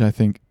 which I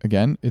think,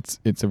 again, it's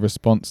a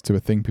response to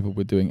a thing people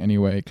were doing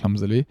anyway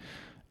clumsily.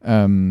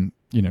 You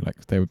know,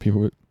 like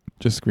people were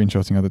just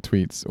screenshotting other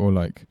tweets, or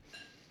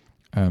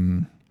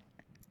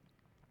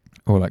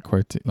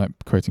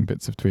quoting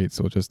bits of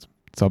tweets, or just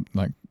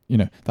you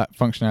know, that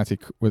functionality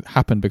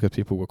happened because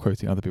people were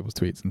quoting other people's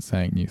tweets and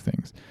saying new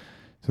things.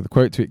 So the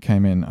quote tweet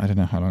came in, I don't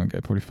know how long ago,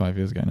 probably 5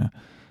 years ago now.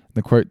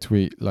 The quote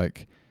tweet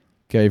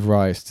gave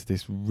rise to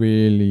this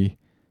really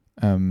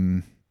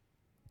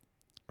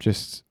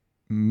this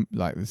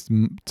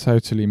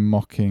totally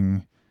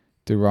mocking,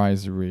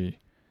 derisory,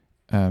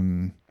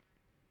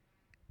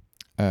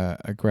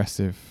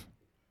 aggressive,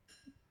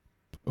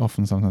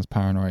 often sometimes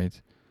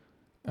paranoid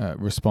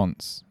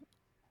response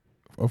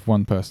of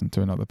one person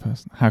to another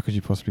person. How could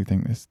you possibly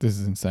think this? This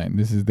is insane.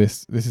 This is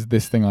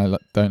this thing I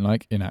don't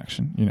like in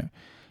action. You know,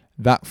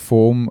 that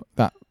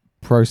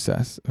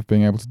process of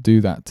being able to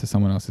do that to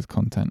someone else's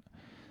content,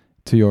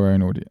 to your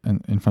own audience,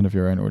 and in front of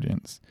your own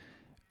audience,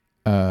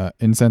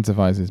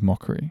 incentivizes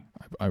mockery,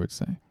 I would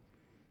say.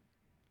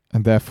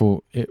 And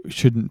therefore, it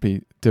shouldn't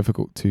be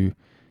difficult to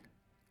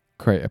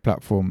create a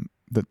platform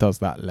that does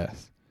that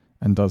less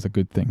and does a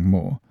good thing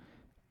more.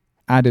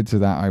 Added to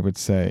that, I would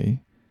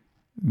say,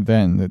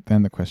 then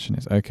the question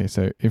is, okay,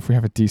 so if we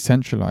have a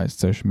decentralized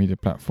social media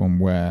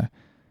platform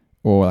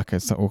or like a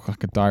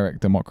direct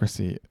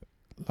democracy,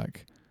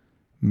 like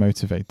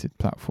motivated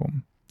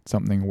platform,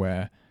 something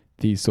where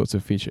these sorts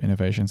of feature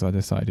innovations are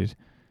decided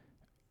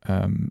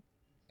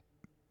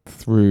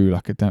through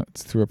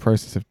a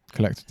process of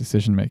collective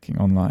decision making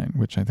online,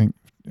 which I think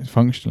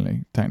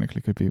functionally,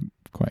 technically, could be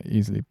quite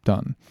easily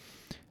done.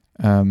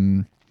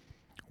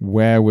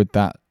 Where would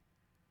that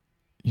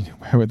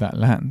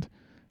land?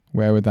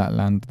 Where would that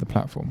land the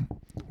platform?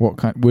 What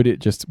kind would it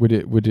just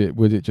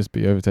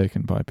be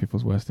overtaken by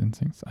people's worst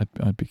instincts?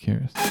 I'd be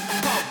curious.